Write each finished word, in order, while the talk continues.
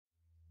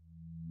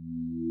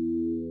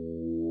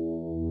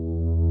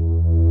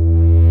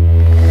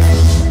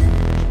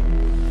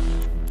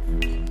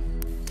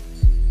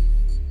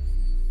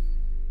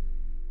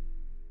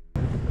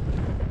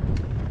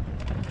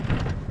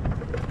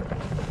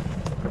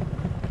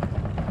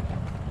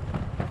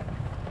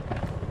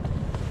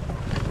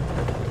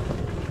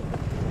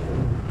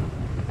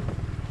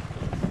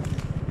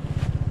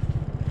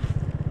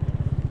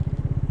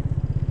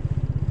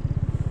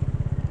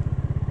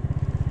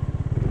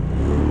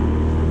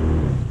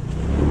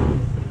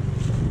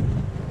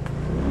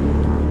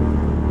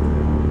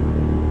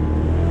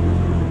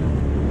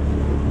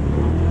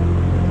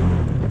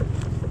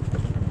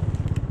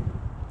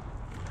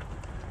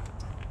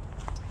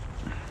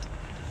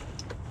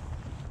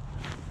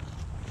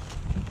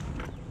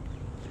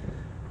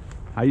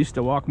I used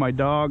to walk my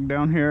dog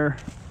down here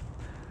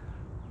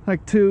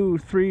like 2,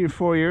 3, or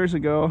 4 years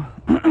ago.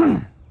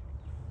 I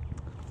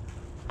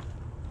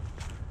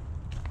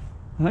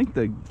think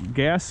the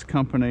gas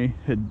company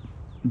had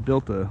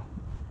built a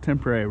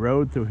temporary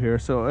road through here,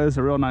 so it was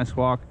a real nice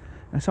walk.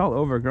 It's all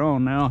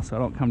overgrown now, so I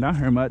don't come down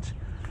here much.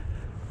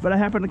 But I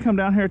happened to come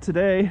down here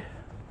today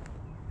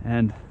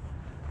and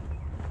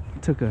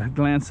took a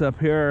glance up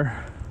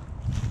here.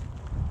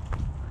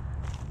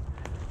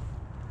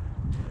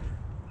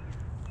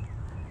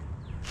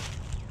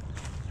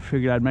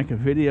 Figured I'd make a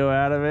video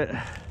out of it.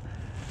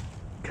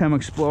 Come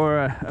explore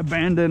an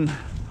abandoned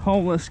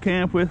homeless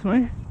camp with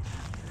me.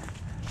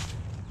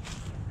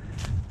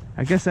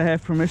 I guess I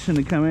have permission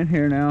to come in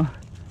here now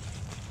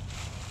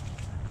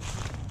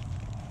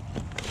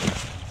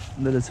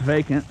that it's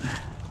vacant.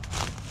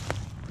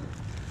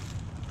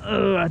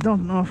 Oh, I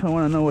don't know if I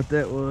want to know what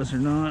that was or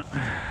not.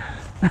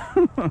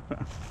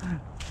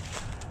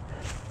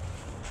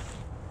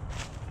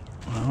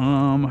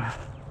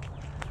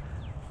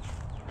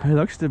 There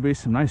looks to be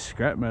some nice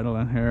scrap metal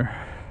in here.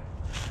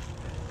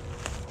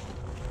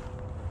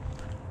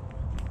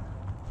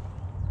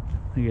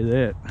 Look at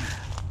that.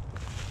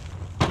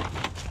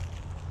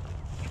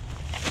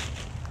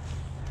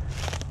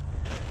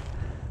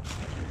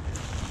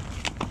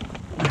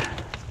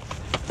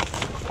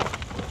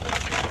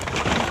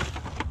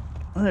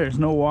 There's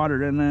no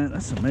water in that.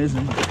 That's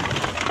amazing.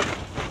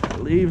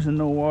 Leaves and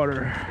no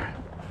water.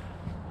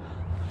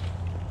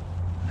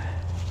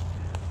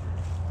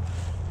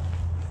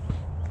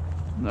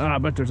 I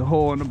bet there's a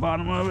hole in the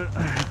bottom of it.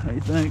 What do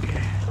you think?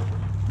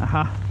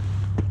 Aha.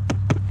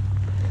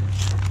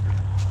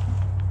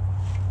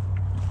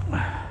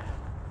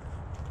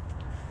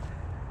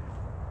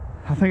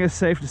 I think it's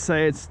safe to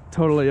say it's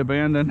totally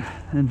abandoned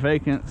and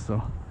vacant,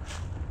 so.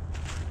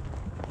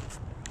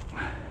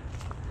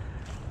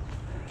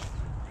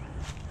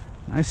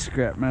 Nice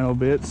scrap metal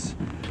bits.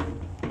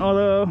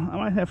 Although, I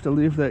might have to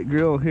leave that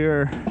grill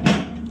here.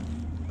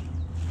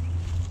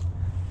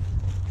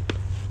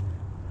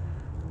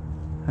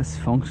 That's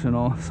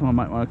functional. Someone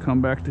might want to come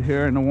back to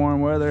here in the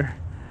warm weather.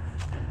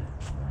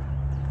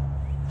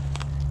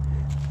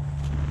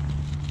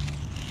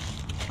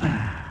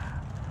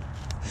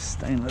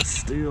 Stainless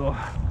steel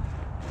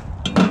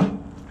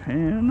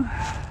pan.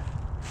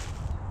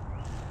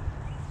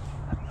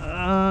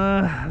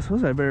 I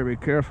suppose I better be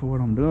careful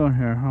what I'm doing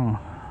here, huh?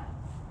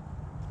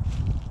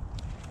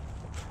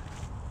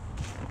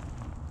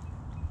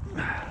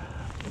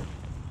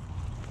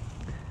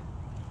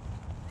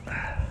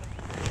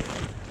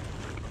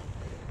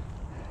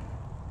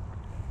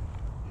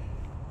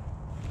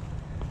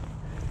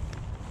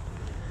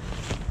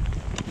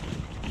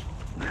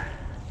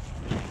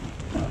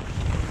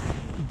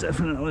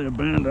 Definitely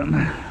abandoned.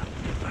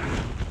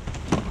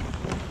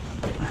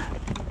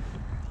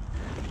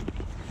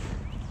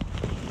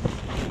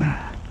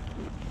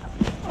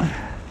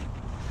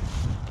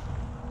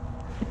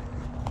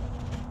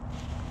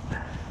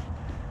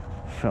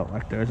 Felt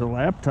like there's a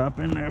laptop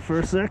in there for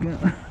a second.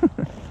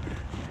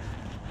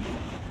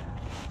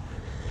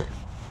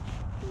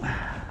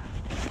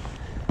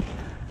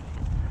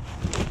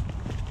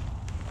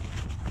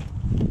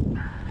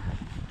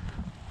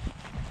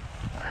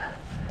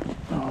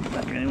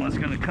 Anyone's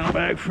gonna come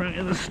back for any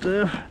of this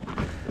stuff.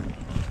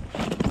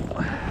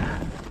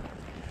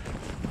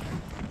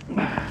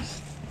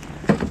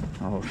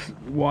 All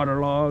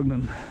waterlogged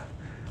and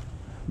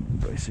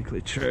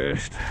basically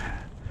trashed.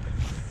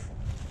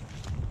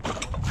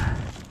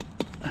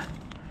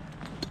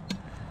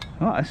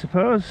 Well, I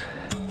suppose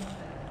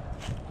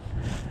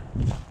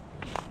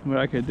what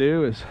I could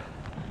do is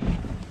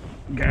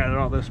gather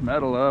all this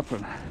metal up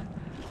and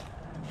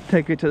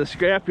take it to the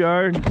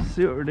scrapyard and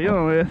see what we're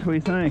dealing with. What do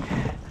you think?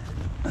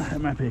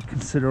 That might be a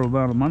considerable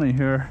amount of money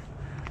here.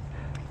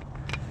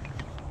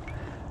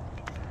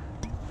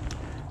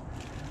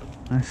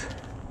 Nice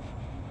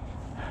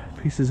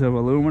pieces of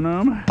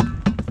aluminum.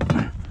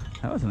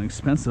 That was an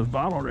expensive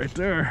bottle right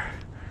there.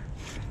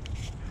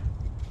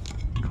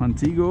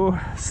 Contigo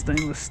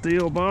stainless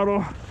steel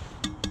bottle.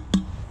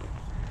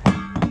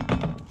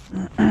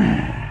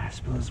 I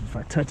suppose if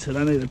I touch it,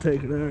 I need to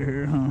take it out of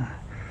here, huh?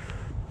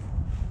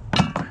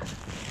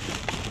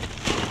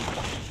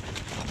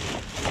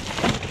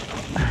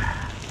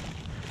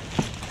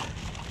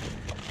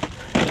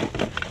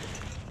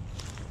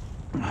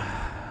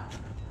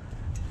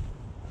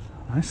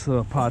 Nice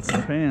little pots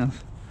and pans.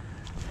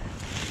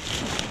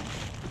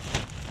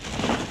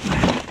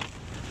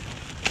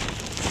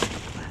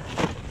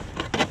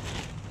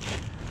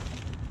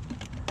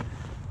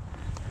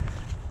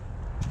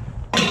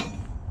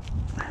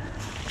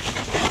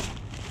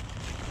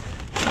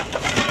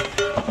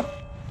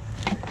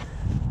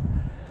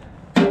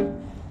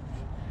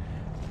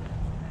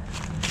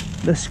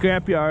 The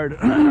scrapyard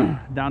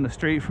down the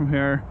street from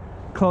here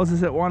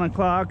closes at 1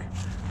 o'clock.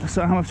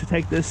 So how much to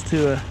take this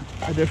to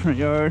a different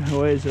yard a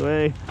ways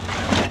away.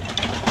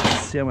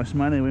 Let's see how much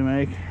money we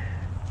make.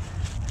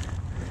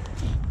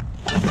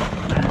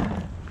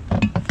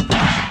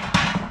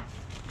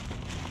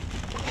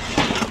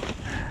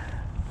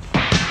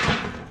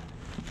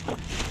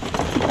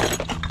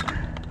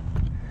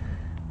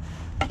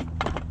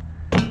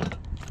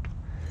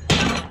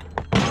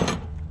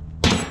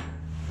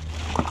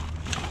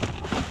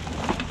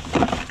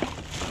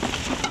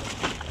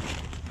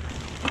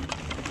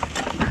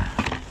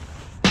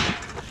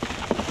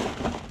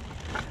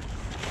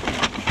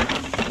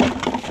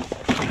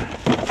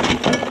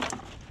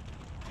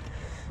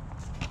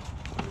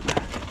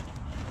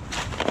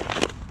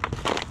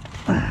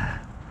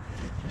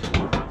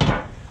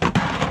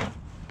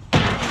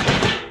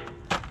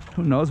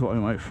 Who knows what we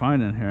might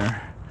find in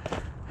here.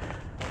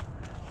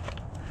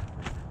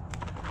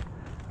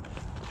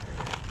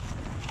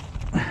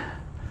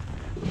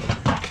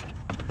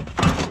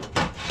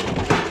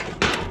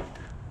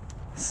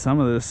 Some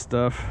of this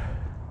stuff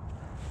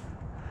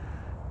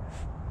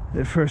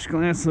at first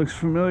glance looks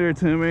familiar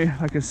to me,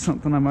 like it's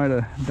something I might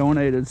have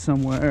donated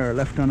somewhere or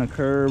left on a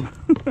curb.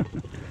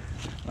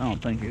 I don't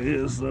think it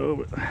is though,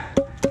 but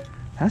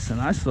that's a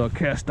nice little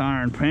cast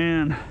iron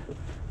pan.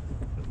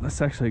 That's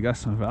actually got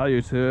some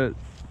value to it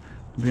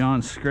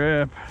beyond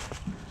scrap.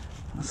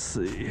 Let's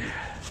see.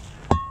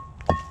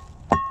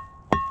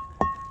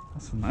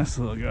 That's a nice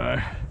little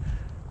guy.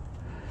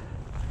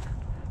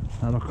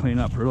 That'll clean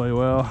up really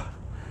well.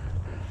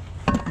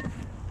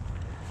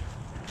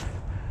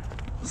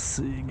 Let's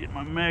see, get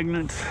my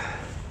magnet.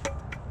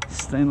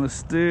 Stainless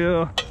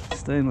steel,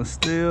 stainless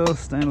steel,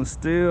 stainless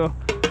steel,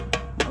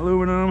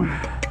 aluminum.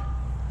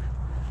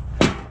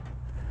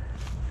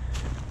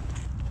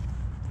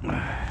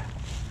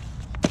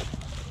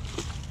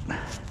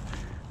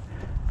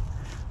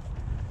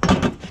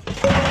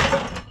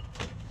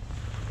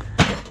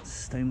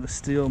 Stainless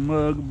steel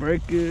mug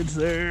breakage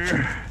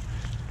there.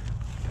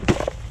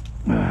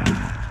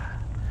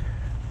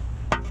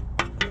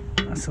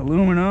 That's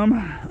aluminum.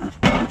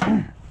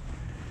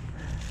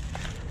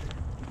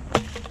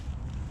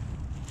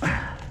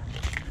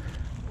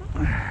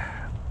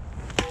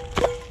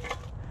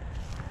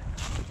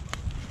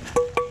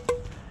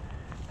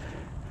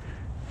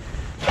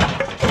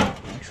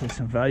 Actually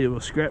some valuable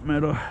scrap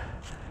metal.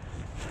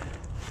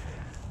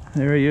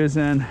 They're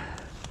using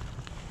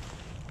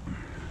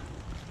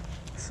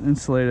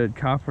insulated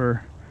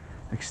copper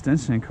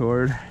extension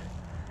cord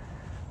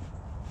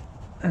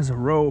as a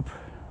rope.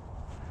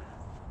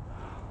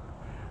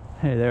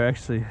 Hey, they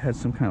actually had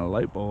some kind of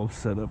light bulb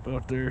set up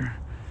out there.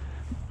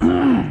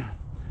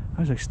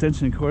 There's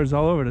extension cords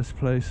all over this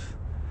place.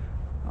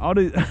 All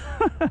these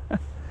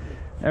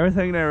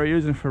everything they were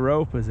using for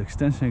rope is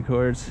extension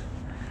cords.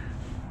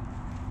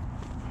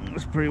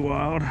 It's pretty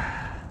wild.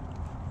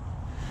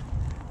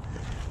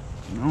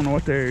 I don't know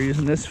what they're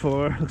using this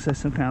for. Looks like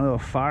some kind of little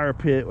fire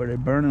pit where they're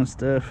burning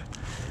stuff.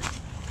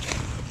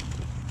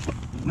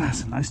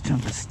 That's a nice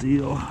chunk of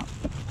steel.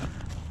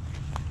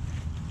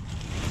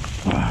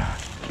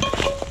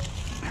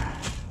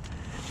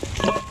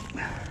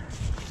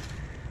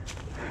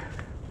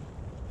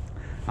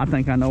 I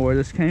think I know where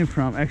this came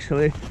from.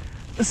 Actually,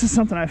 this is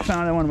something I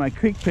found in one of my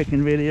creek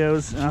picking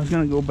videos, and I was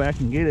gonna go back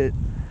and get it.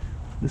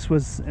 This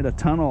was at a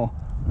tunnel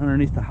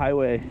underneath the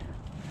highway.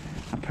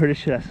 I'm pretty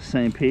sure that's the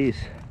same piece.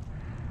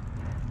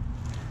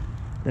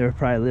 They were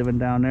probably living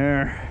down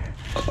there.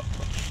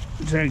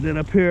 Dragged it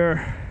up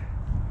here.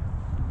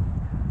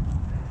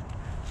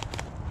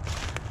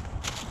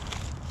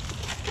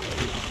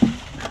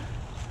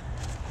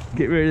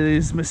 Get rid of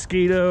these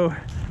mosquito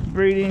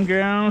breeding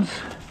grounds.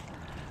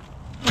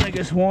 Make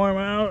us warm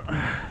out.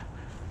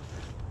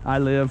 I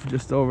live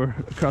just over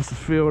across the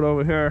field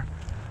over here.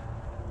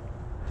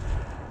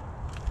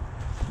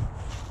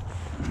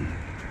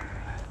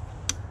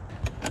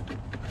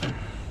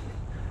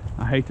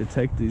 I hate to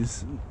take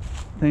these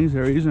things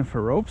they're using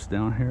for ropes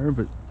down here,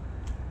 but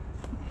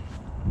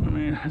I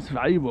mean, it's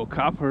valuable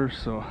copper,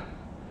 so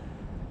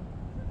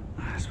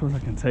I suppose I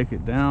can take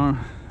it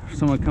down. If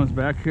someone comes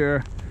back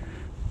here,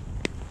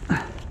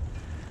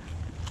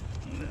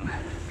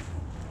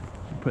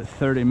 put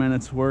 30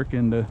 minutes work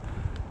into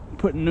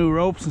putting new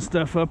ropes and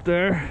stuff up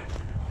there.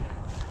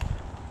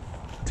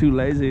 Too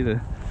lazy to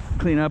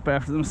clean up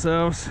after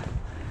themselves.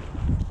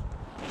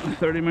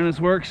 30 minutes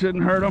work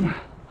shouldn't hurt them.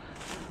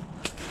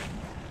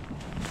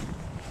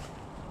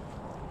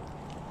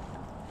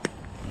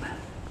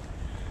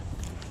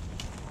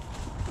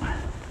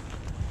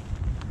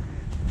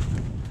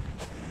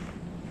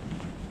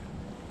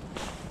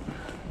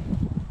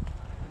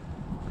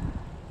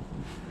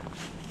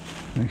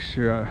 Make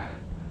sure I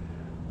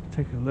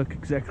take a look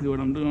exactly what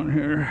I'm doing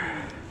here.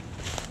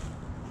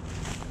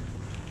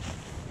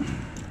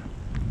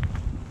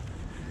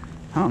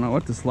 I don't know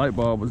what this light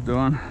bulb was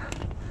doing.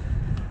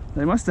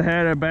 They must have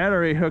had a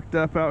battery hooked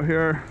up out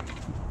here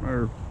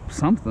or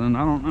something,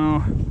 I don't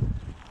know.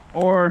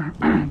 Or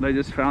they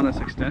just found this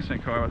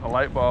extension cord with a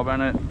light bulb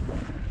in it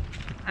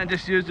and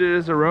just used it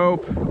as a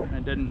rope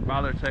and didn't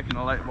bother taking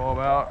the light bulb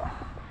out.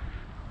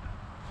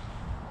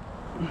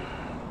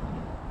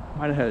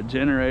 Might have had a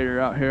generator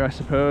out here, I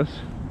suppose.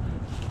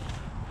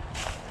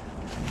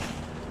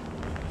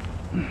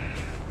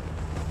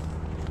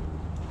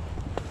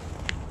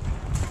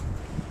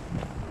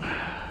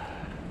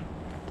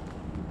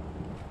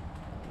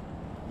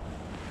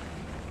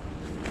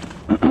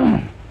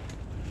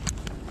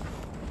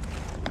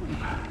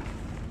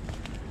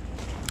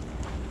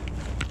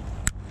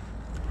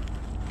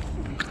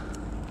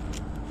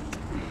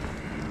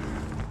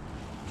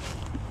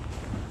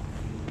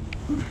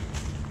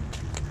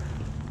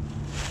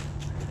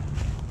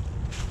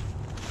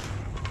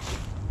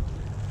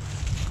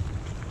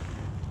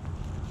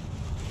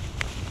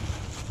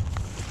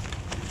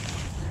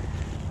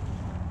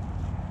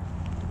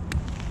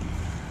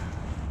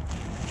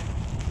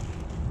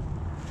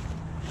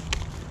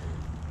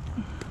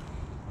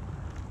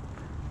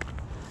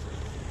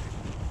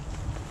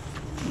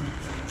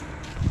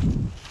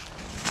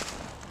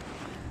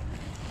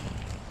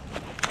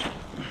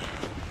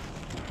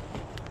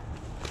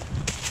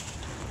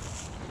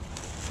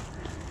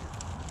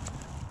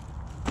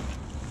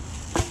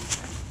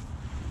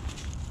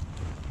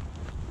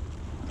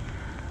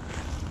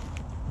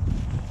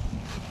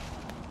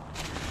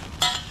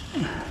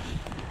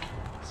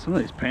 Some of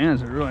these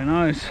pans are really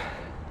nice.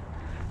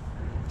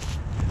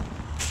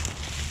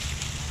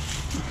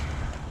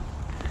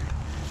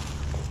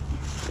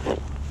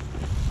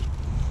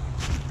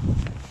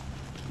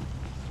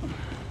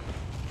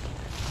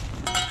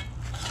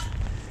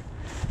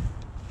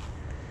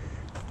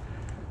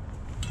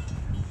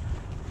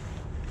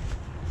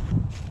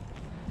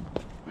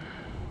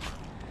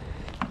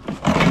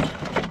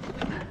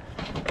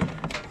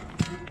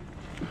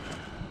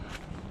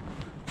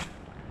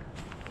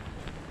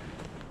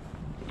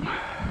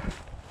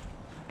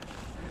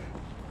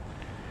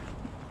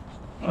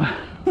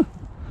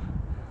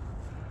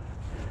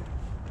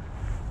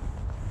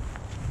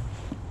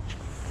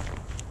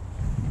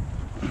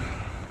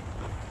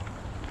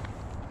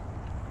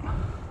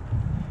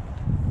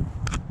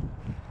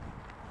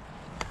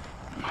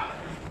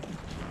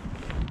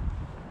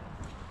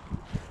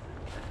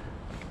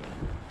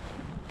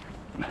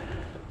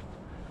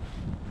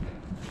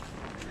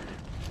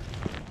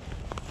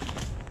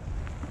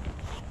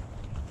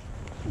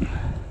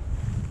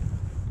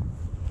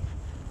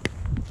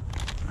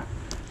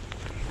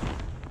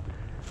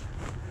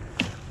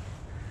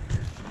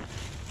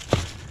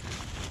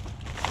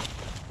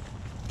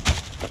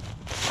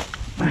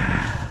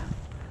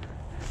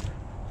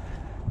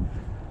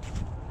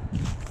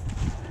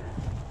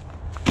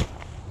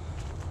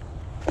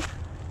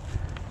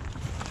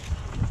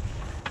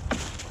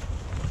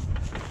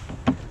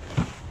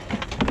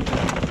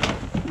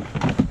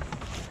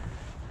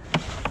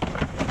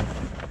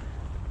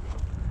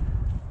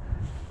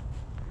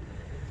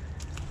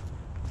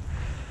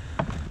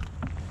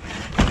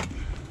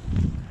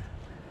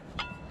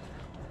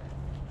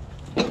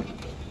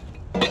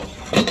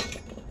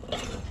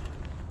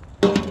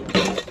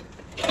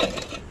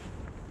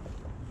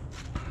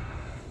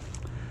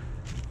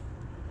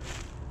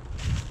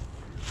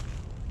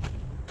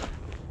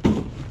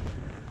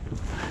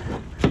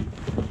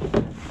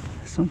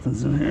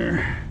 Something's in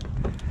here.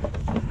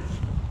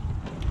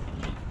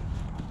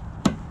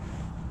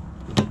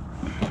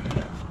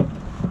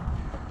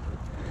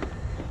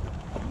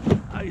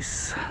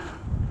 Ice.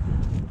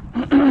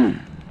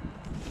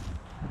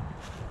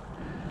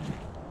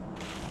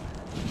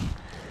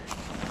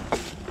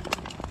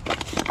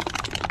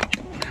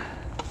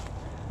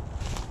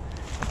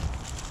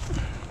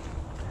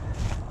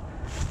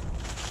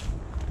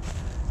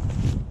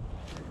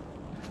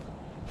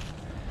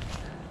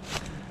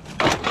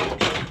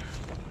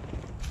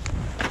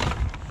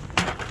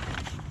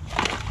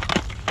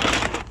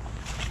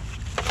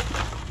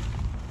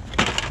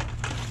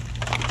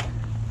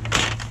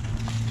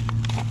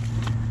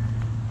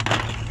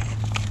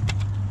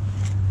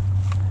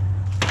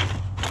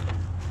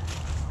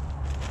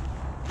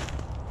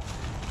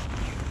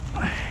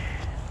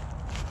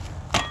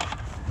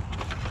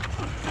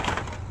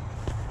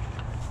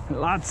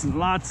 Lots and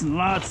lots and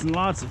lots and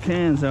lots of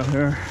cans out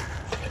here.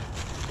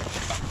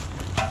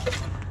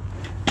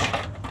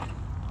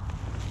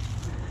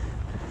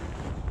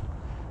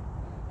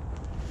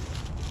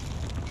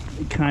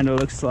 It kind of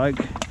looks like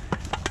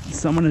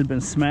someone had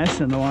been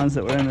smashing the ones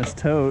that were in this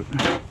tote.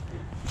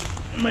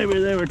 Maybe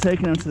they were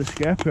taking them to the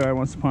scrapyard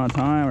once upon a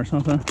time or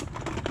something.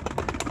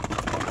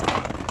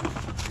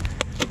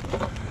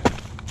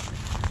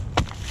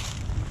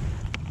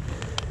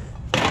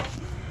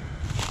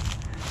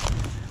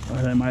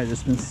 Or they might have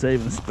just been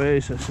saving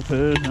space, I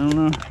suppose. I don't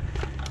know.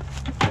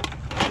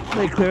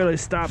 They clearly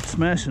stopped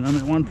smashing them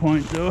at one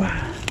point, though.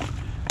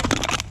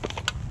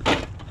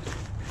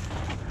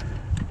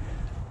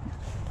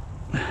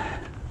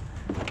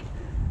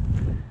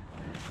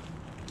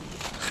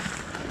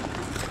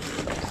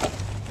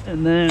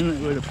 And then it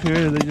would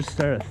appear they just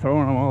started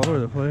throwing them all over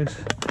the place.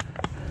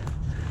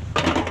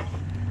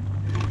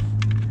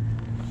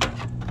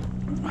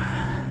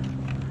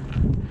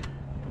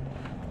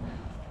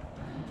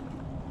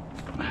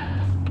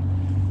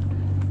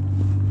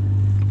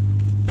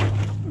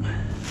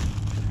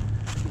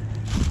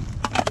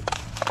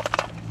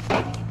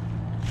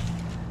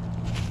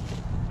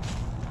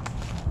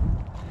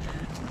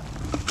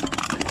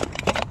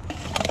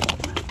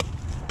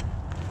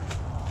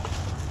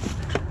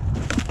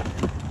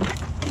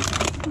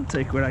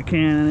 Take what I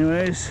can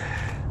anyways.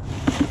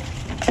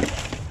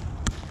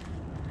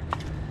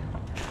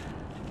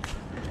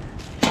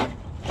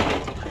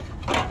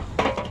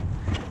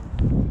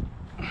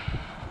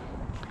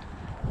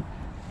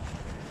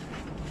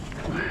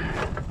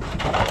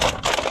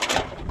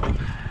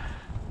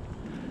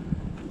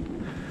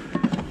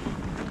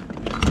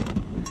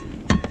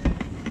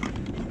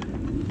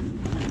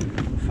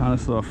 Found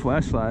this little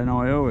flashlight on the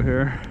way over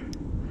here.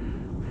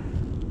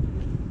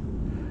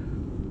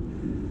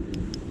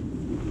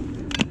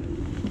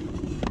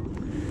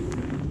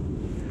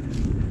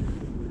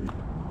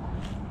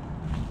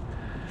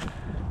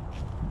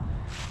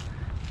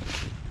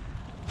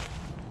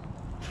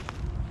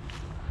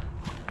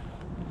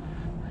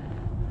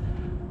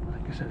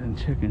 I didn't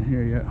check in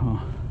here yet, huh?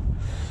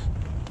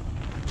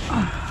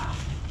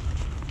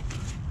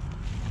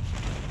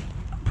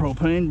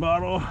 Propane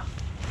bottle.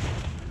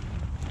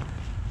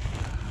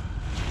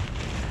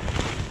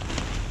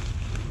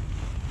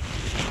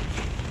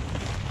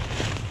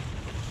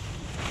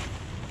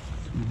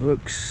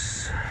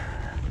 Books.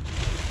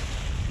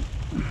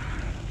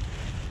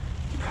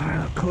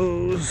 Pile of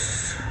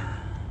clothes.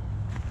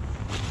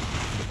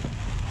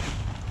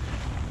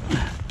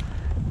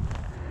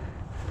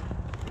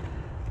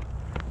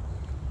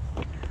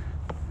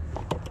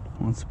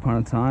 Once upon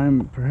a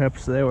time,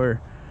 perhaps they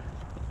were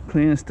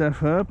cleaning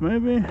stuff up,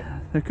 maybe.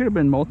 There could have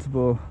been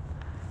multiple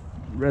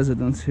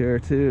residents here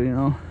too, you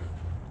know.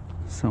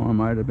 Someone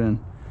might have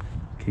been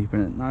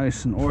keeping it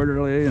nice and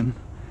orderly, and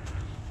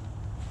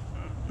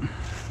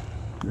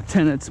the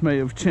tenants may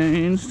have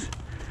changed.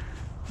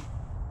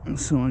 And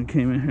someone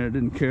came in here that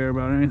didn't care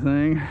about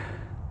anything.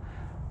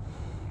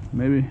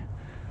 Maybe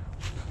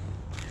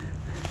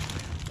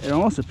it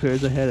almost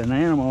appears they had an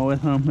animal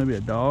with them, maybe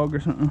a dog or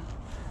something.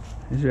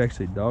 These are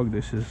actually dog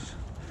dishes.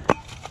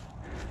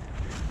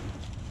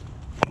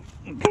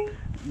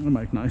 They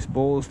make nice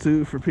bowls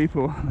too for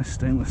people. Nice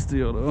stainless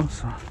steel though,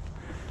 so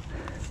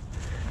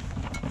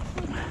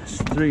there's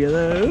 3 of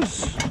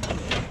those.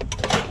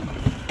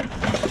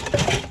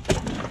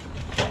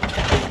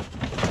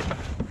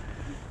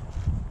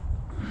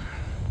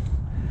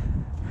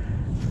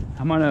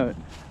 I'm gonna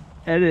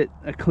edit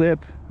a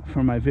clip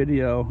from my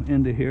video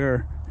into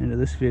here, into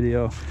this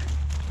video,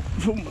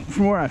 from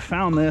where I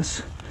found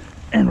this,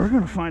 and we're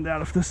gonna find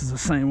out if this is the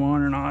same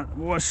one or not.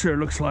 Well, it sure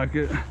looks like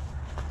it.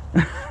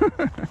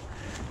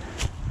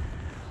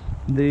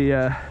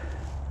 The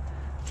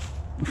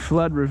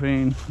flood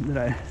ravine that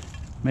I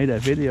made a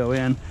video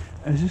in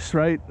is just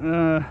right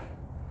over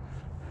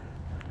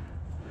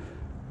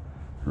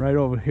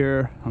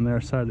here on the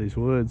other side of these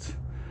woods.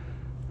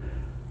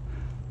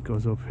 It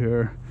goes up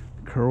here,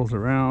 curls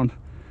around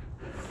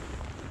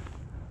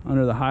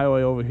under the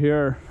highway over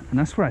here, and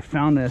that's where I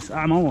found this.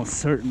 I'm almost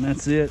certain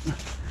that's it.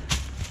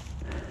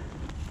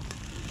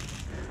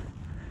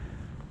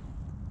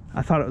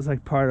 I thought it was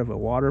like part of a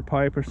water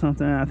pipe or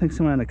something. I think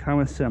someone in the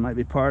comments said it might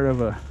be part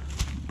of a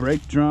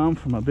brake drum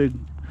from a big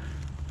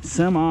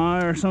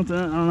semi or something.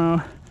 I don't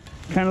know.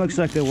 Kind of looks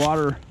like a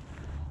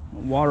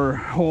water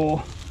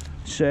hole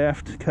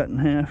shaft cut in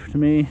half to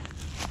me.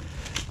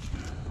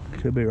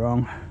 Could be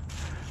wrong.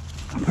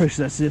 I'm pretty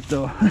sure that's it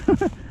though.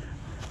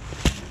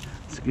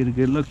 Let's get a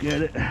good look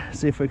at it.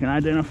 See if we can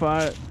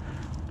identify it.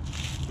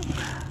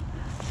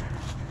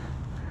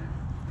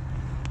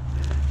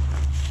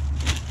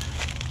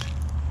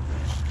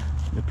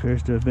 It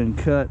appears to have been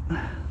cut.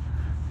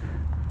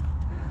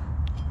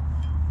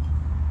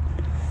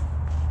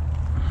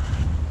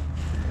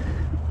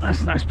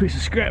 That's a nice piece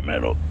of scrap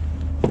metal.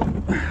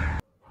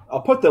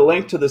 I'll put the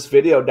link to this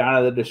video down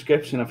in the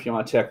description if you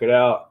want to check it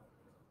out.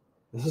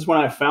 This is when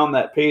I found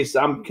that piece.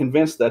 I'm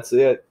convinced that's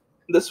it.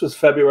 This was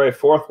February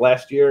 4th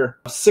last year.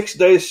 6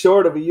 days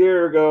short of a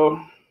year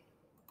ago.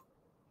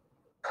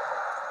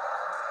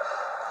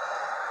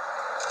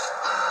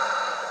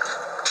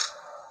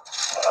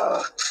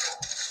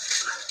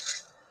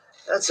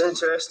 That's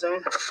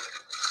interesting.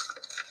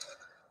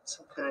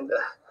 Some kind of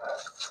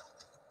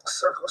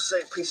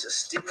circle-shaped piece of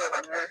steel in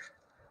there.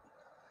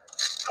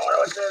 I wonder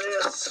what that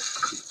is.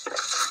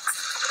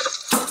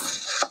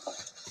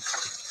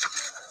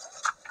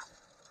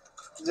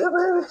 Yeah,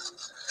 baby.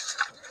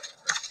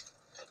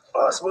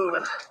 Oh, it's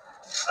moving.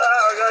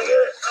 Oh, we're gonna get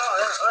it. Oh,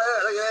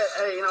 yeah, look at that.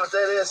 Hey, you know what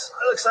that is?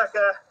 It looks like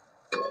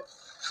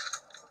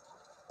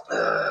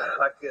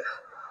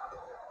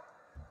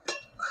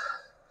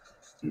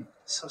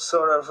some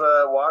sort of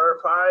water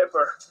pipe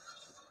or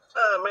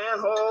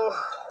manhole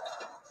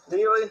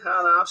dealy. I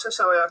don't know. I'm sure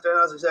somebody out there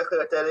knows exactly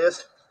what that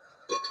is.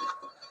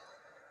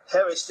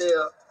 Heavy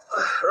steel,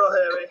 real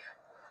heavy.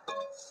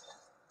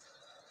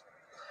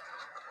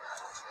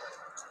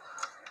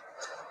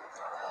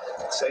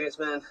 Looks like it's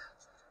been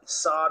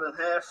sawed in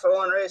half for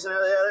one reason or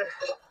the other.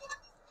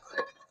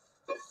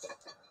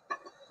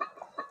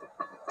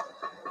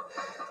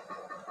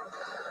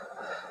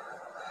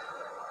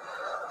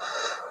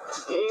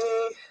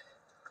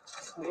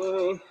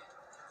 Eeny,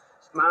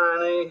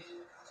 miny,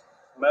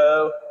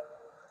 mo.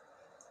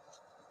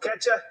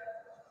 Catcha,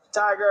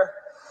 tiger,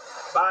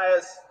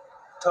 bias,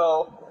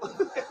 toe.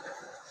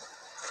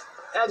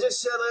 And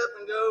just shut up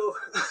and go.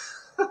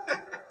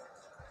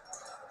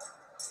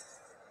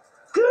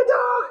 Good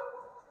dog.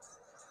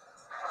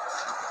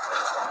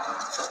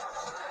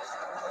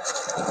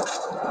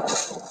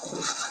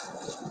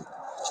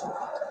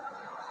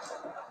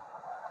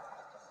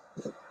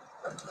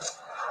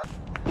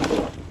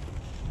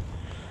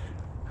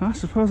 I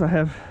suppose I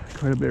have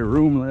quite a bit of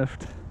room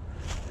left.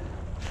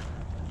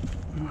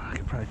 I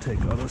could probably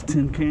take all those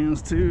tin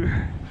cans too.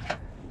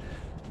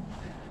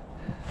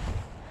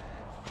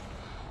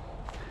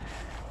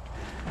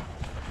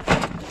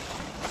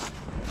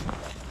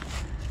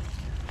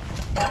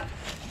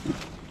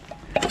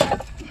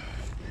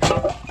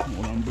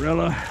 One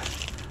umbrella.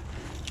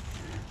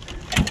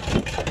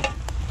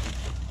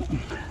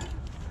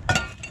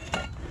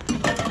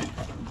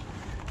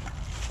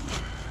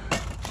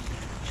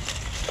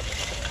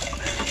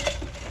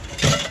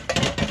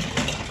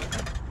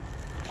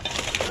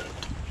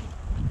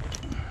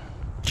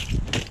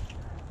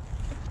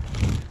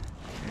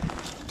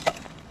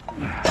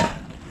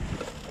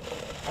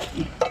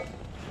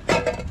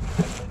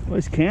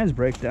 These cans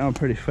break down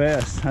pretty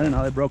fast. I didn't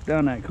know they broke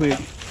down that quick.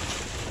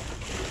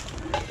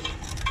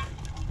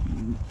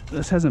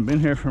 This hasn't been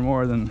here for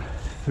more than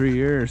 3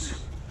 years.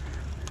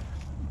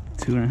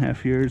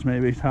 2.5 years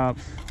maybe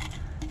tops.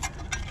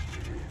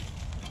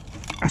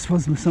 I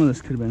suppose some of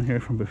this could have been here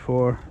from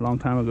before, a long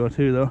time ago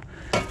too though,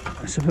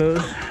 I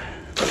suppose.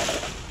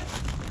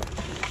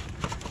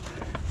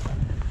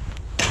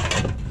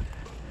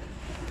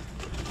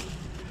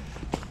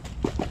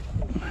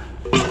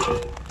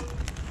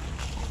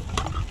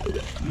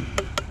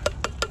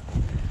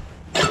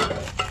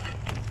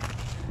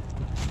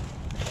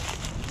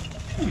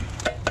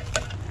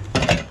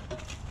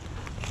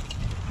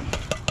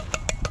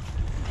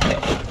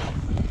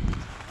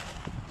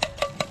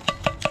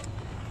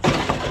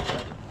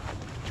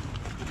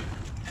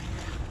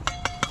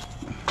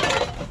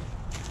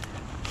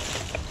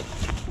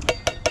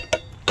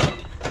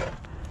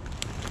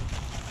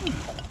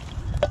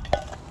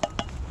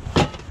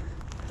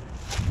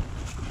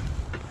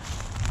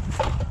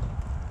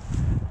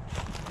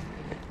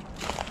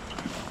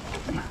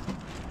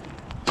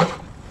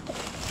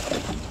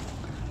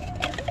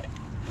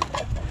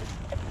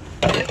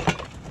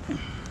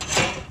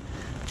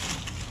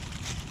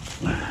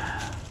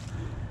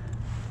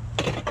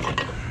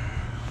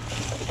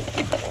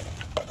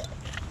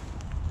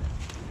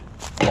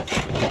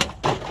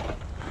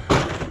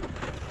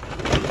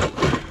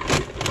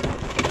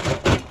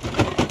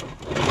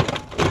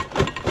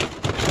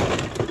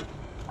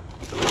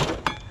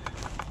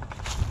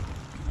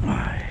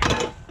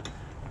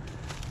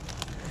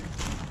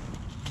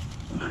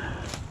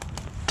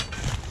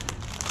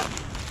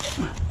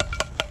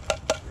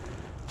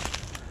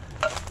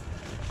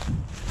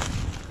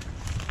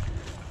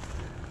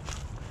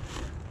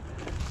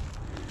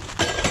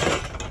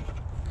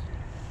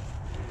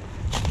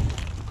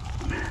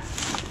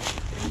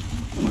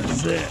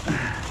 It.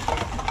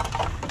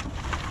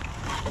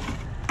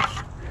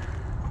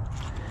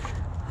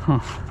 Huh.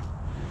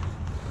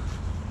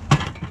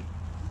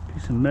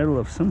 Piece of metal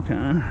of some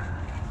kind.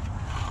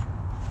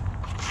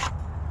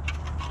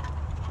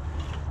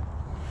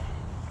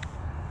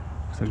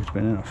 Looks like it's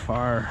been in a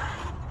fire.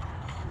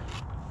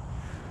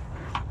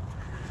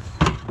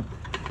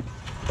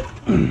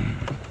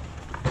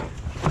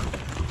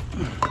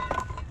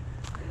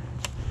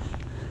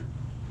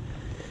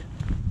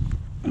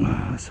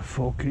 That's a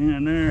full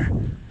can there.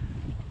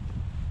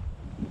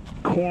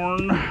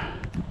 Corn.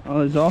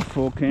 Oh, these all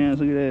full cans.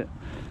 Look at that.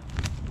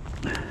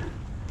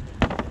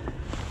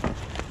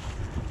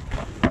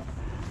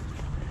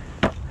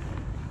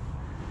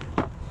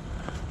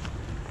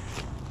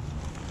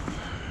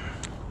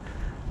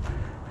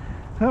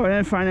 Oh, I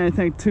didn't find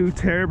anything too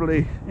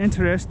terribly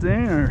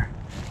interesting or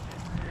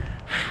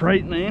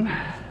frightening.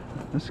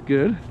 That's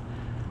good.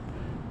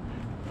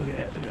 Look at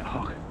that. Look at that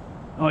hawk.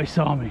 Oh, he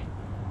saw me.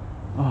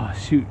 Oh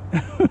shoot.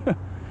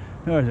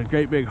 There's a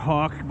great big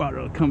hawk about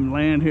to come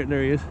land here.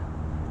 There he is.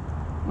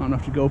 I don't know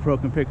if the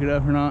GoPro can pick it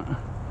up or not.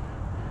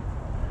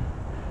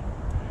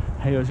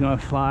 He was gonna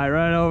fly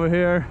right over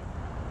here.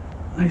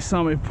 He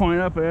saw me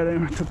point up at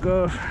him. I took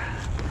off.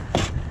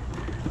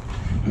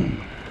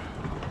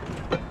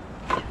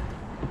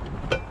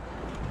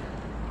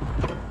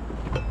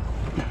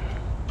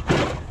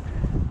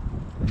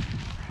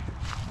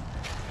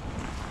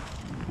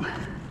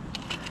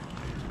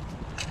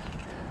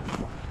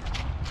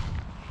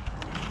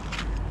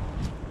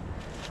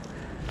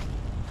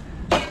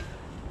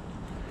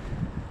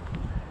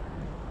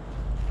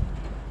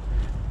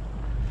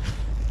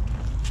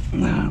 I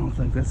don't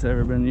think that's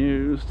ever been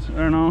used.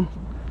 I don't know.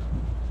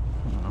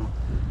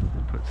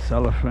 Put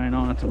cellophane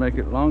on it to make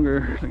it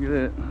longer. Look at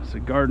it. It's a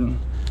garden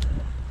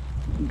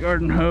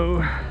hoe.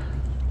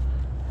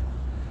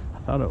 I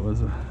thought it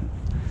was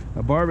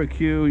a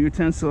barbecue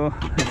utensil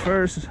at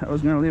first. I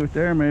was gonna leave it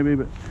there maybe,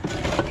 but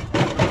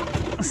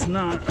it's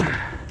not.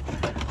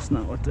 It's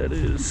not what that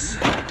is.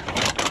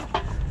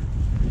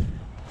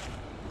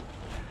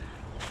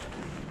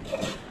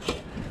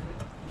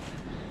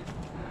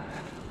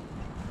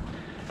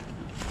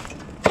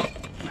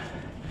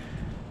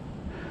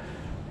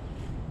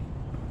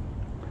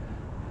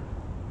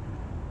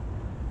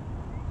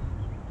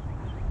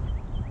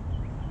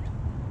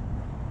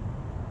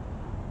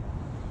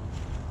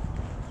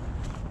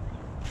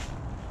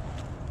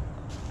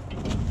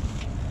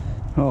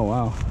 Oh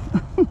wow.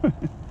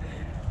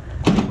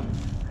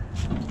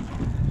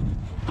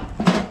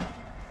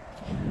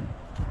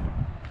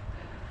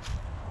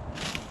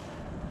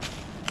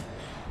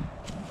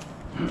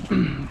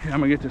 Okay, I'm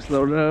gonna get this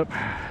loaded up.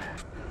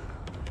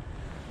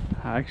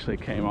 I actually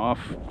came off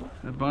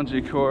the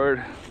bungee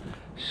cord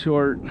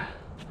short,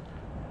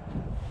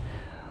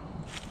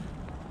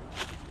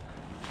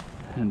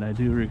 and I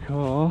do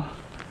recall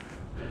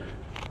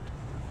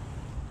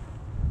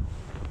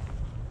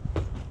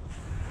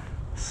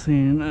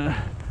seeing a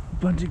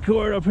bungee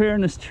cord up here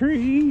in this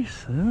tree,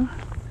 so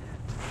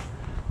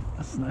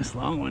that's a nice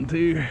long one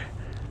too.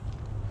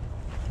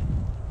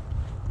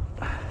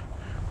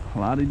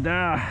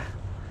 La-di-da,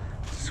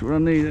 that's what I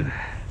needed.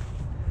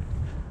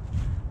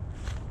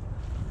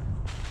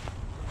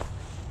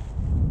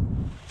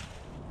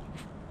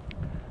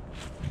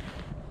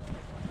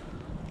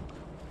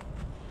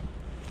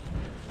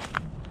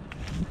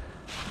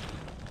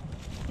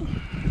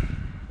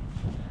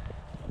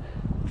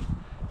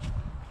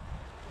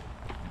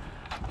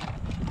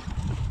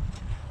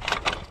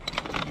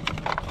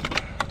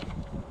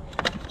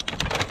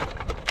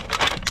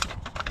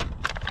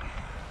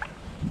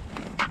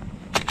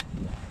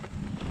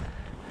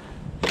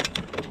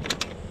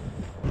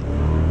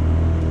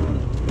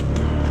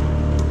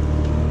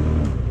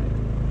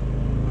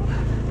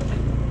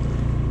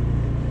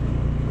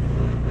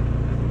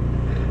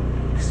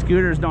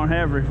 scooters don't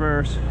have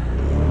reverse.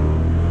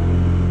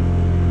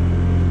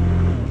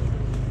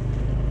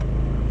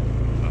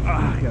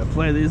 Gotta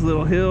play these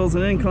little hills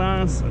and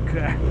inclines.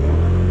 Okay.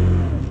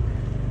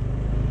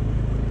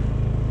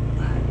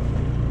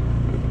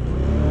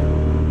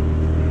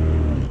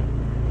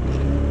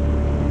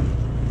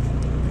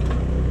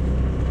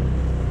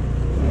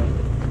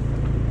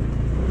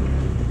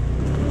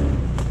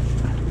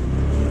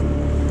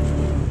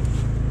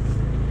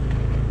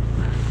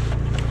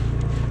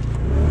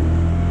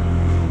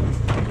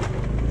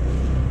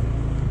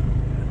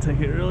 Take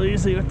it real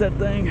easy with that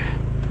thing.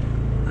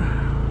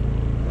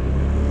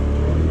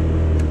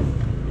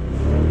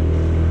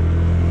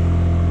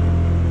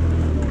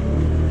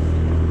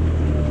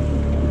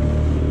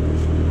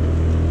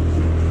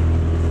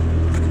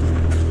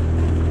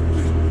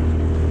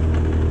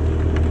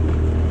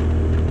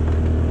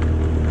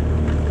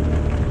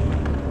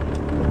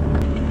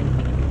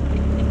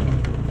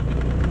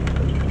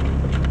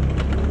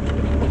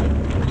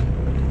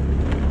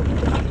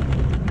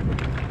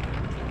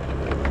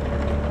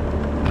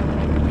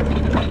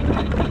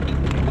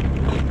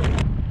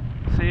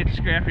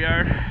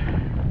 Scrapyard.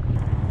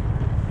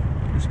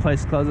 This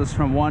place closes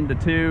from 1 to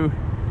 2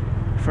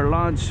 for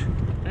lunch,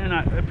 and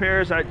it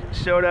appears I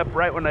showed up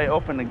right when they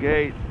opened the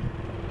gate.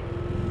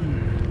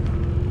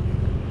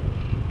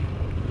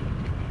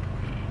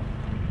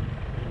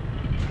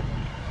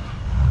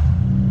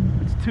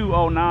 It's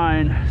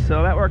 2:09,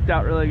 so that worked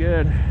out really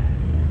good.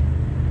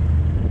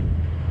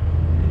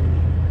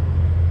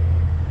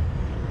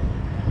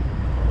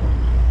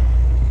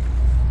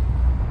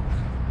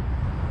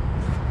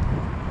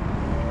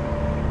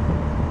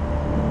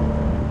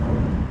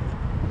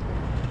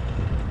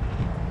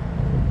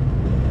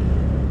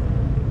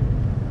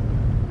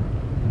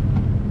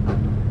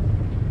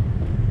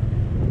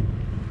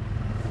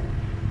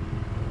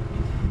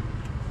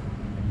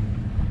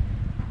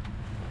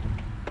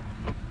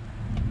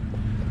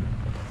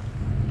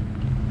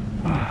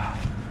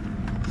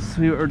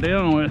 See what we're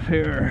dealing with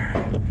here.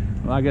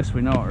 Well, I guess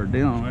we know what we're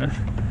dealing with.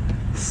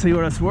 See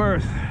what it's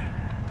worth.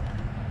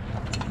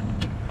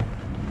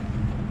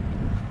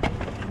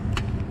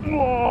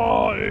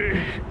 Oh,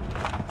 I'm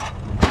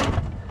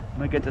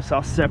gonna get this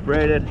all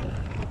separated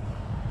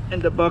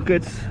into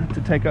buckets to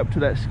take up to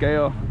that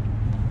scale.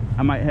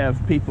 I might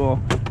have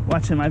people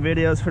watching my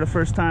videos for the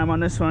first time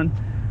on this one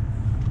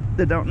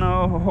that don't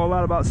know a whole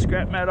lot about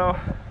scrap metal.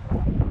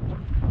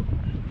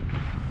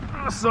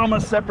 So I'm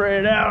gonna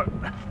separate it out,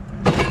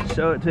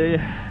 show it to you.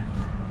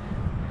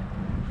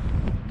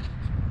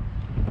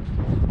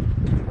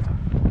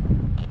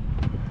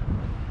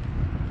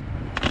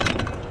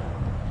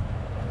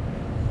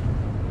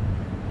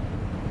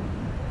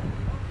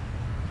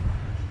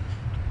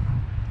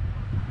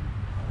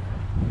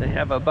 They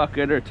have a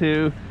bucket or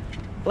two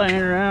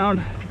laying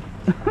around.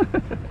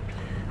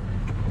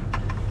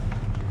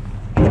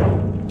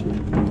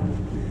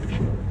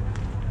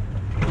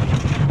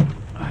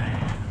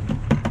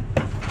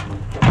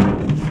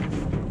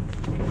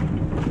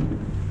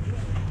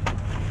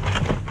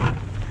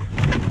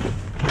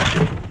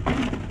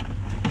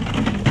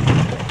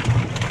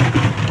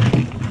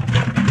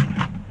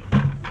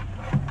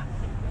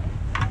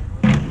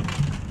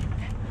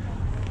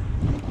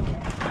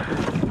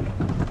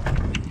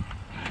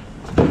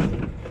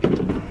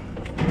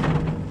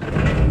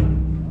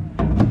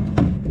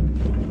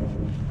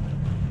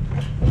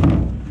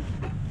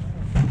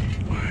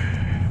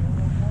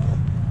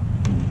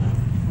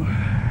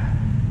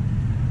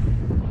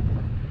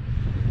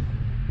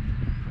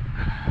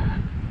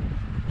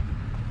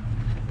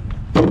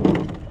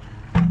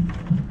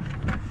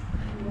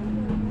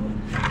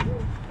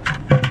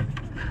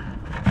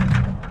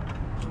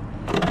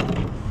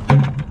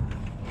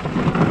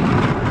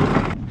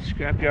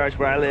 Scrapyards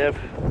where I live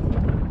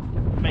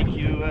make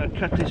you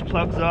cut these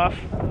plugs off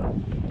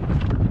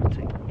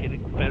to get a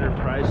better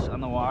price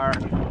on the wire.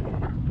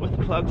 With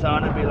the plugs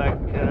on, it'd be like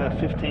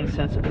 15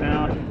 cents a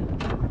pound,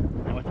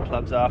 and with the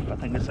plugs off, I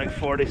think it's like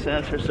 40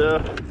 cents or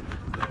so.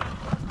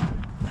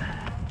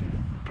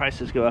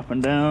 Prices go up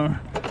and down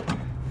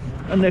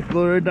a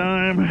nickel or a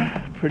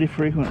dime pretty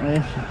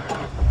frequently.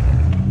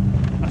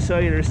 I'll show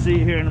you the receipt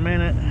here in a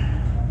minute.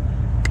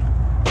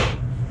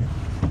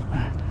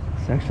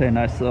 It's actually a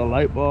nice little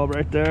light bulb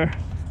right there.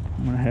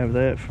 I'm gonna have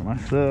that for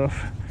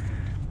myself.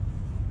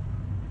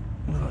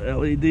 A little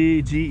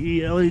LED,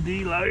 GE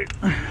LED light.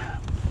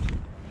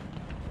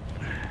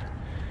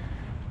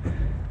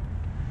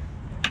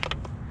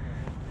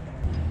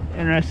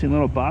 Interesting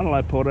little bottle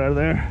I pulled out of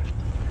there.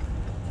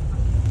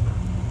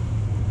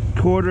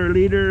 1/4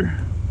 liter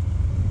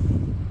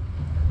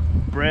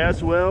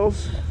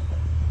Braswell's.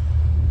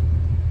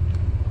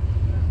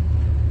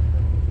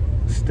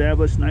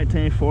 Established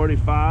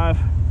 1945.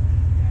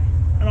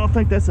 I don't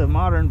think that's a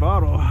modern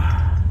bottle.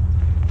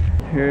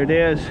 Here it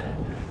is.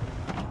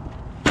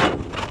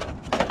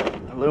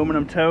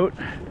 Aluminum tote.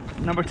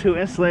 Number 2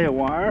 insulated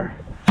wire.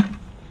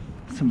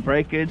 Some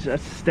breakage.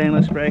 That's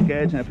stainless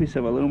breakage and a piece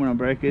of aluminum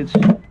breakage.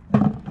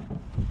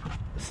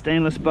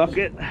 Stainless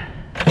bucket.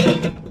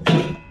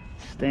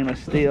 Stainless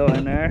steel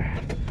in there.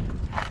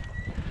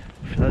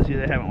 those of you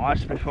that haven't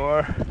watched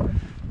before,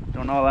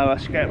 don't know a lot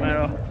about scrap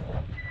metal.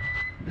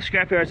 The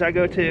scrap yards I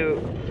go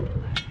to,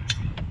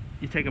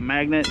 you take a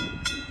magnet,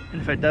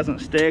 and if it doesn't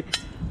stick,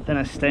 then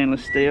it's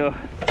stainless steel.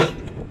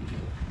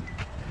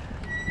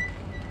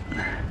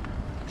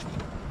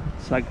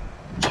 It's like,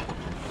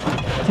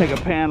 take a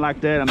pan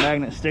like that, a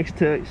magnet sticks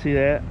to it, you see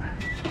that?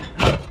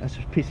 That's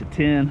just a piece of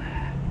tin.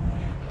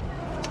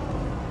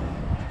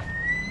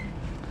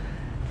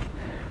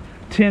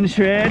 Tin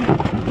shred.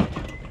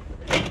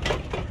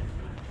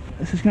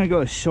 This is gonna go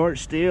with short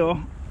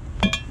steel.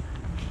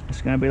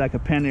 It's gonna be like a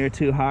penny or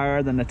two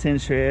higher than the tin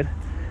shred.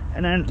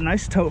 And then a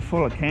nice tote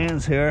full of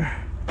cans here.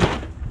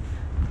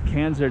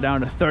 Cans are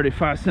down to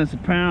 35 cents a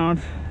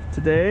pound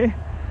today.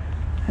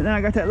 And then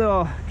I got that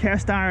little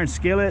cast iron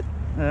skillet.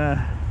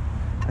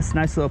 That's a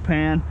nice little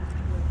pan.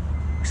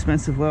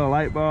 Expensive little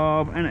light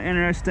bulb and an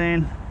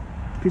interesting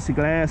piece of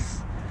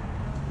glass.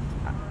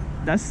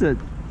 That's the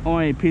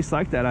only piece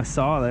like that I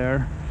saw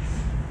there.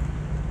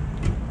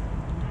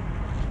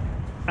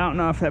 I don't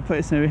know if that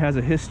place maybe has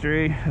a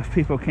history of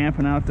people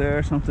camping out there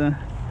or something,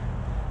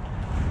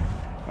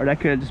 or that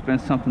could have just been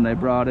something they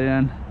brought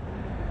in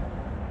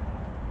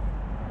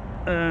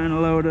and a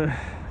load of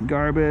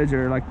garbage,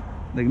 or like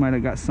they might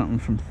have got something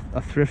from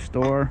a thrift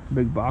store, a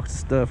big box of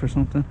stuff or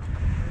something.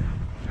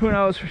 Who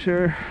knows for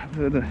sure.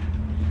 I'm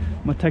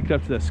gonna take it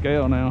up to the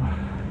scale now,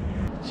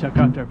 check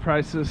out their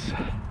prices.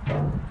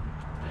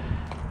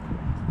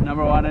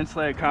 Number 1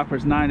 insulated copper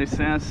is 90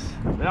 cents.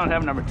 They don't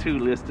have number 2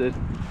 listed.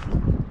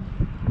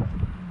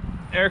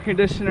 Air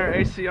conditioner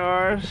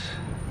ACRs,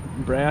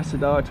 brass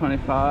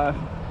 $1.25.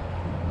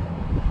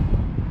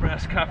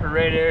 Brass copper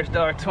radiators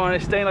 $1.20.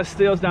 Stainless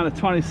steel's down to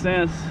 20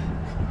 cents.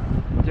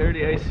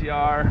 Dirty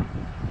ACR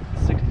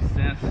 60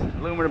 cents.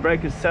 Aluminum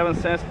brake is 7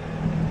 cents.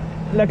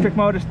 Electric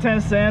motors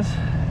 10 cents.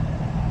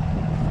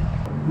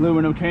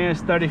 Aluminum cans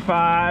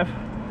 35.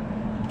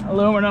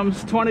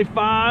 Aluminum's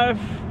 25.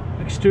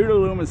 Extruded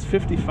aluminum is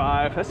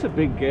 55. That's a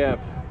big gap.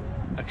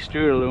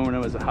 Extruded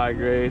aluminum is a high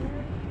grade.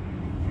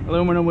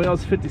 Aluminum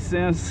wheels 50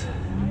 cents.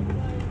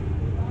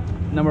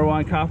 Number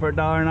 1 copper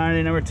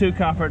 $1.90. Number 2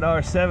 copper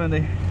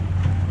 $1.70.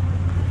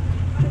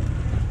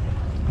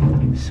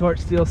 Short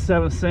steel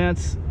 7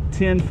 cents.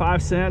 Tin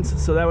 5 cents.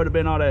 So that would have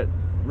been all that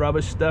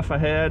rubbish stuff I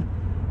had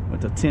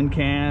with the tin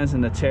cans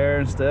and the chair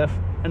and stuff.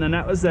 And then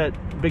that was that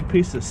big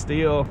piece of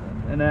steel.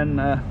 And then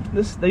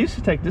they used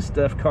to take this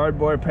stuff: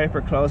 cardboard,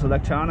 paper, clothes,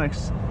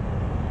 electronics.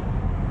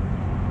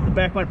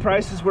 Back when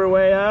prices were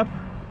way up,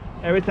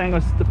 everything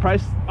was the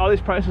price. All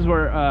these prices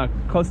were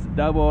close to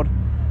doubled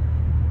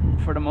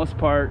for the most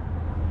part.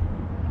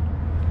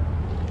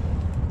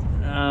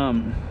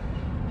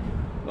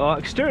 Well,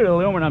 extruded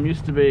aluminum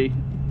used to be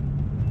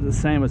the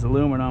same as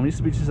aluminum. It used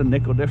to be just a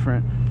nickel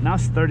different. Now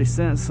it's 30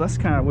 cents, so that's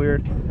kind of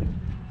weird.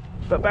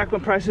 But back when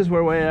prices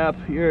were way up,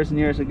 years and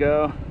years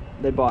ago,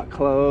 they bought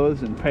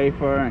clothes and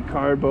paper and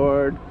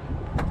cardboard,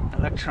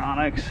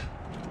 electronics,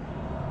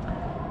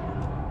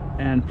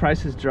 and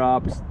prices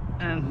dropped,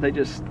 and they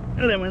just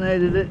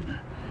eliminated it.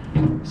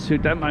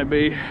 Shoot, that might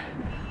be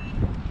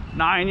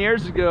 9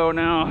 years ago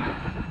now,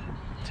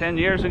 10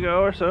 years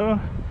ago or so.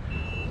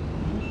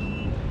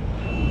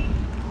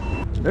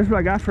 There's what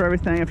I got for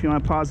everything if you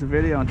want to pause the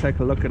video and take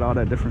a look at all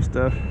that different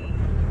stuff.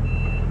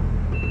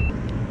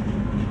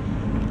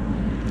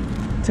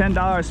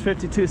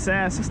 $10.52,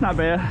 that's not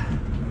bad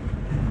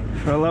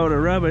for a load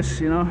of rubbish,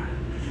 you know.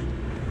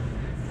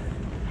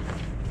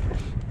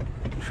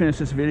 Finish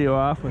this video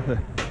off with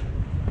a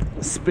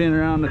spin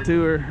around the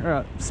tour,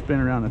 or spin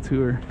around the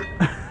tour.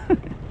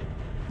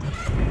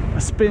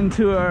 A spin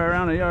tour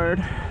around the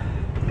yard.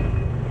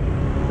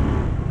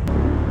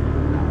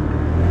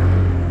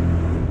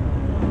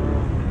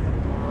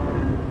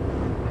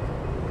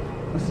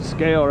 That's the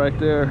scale right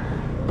there.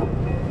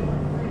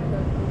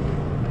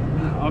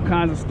 All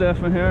kinds of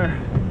stuff in here.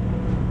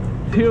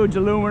 Huge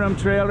aluminum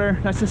trailer.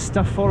 That's just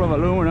stuff full of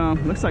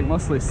aluminum. Looks like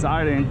mostly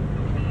siding.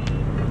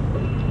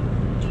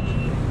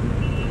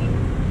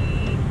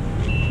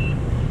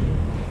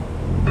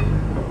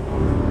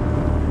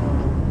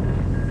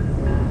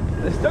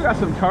 They still got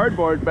some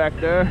cardboard back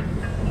there,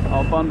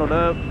 all bundled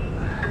up.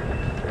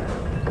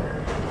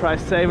 Probably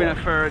saving it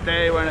for a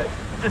day when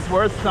it's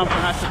worth something,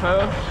 I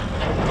suppose.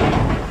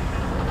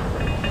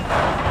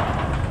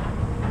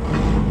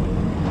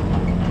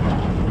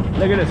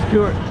 Look at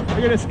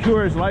this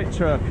Coors Light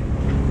truck.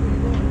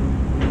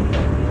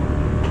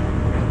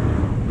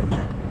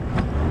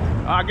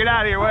 Oh, get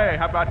out of your way.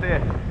 How about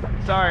that?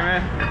 Sorry,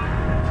 man.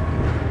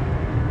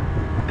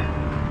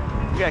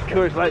 We got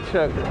Coors Light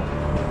truck.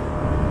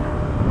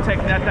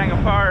 Taking that thing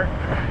apart.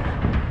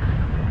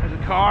 There's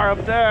a car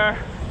up there.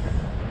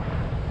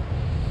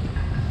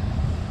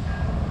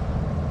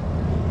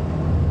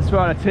 That's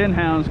why the tin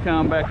hounds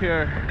come back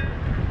here.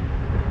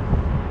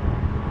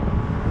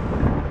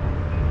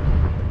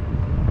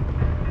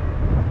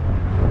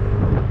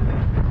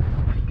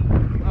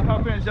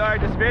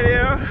 Enjoyed this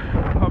video.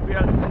 Hope you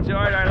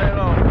enjoyed our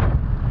little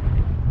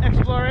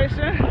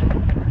exploration.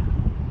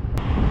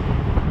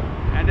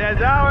 And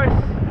as always,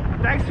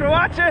 thanks for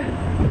watching.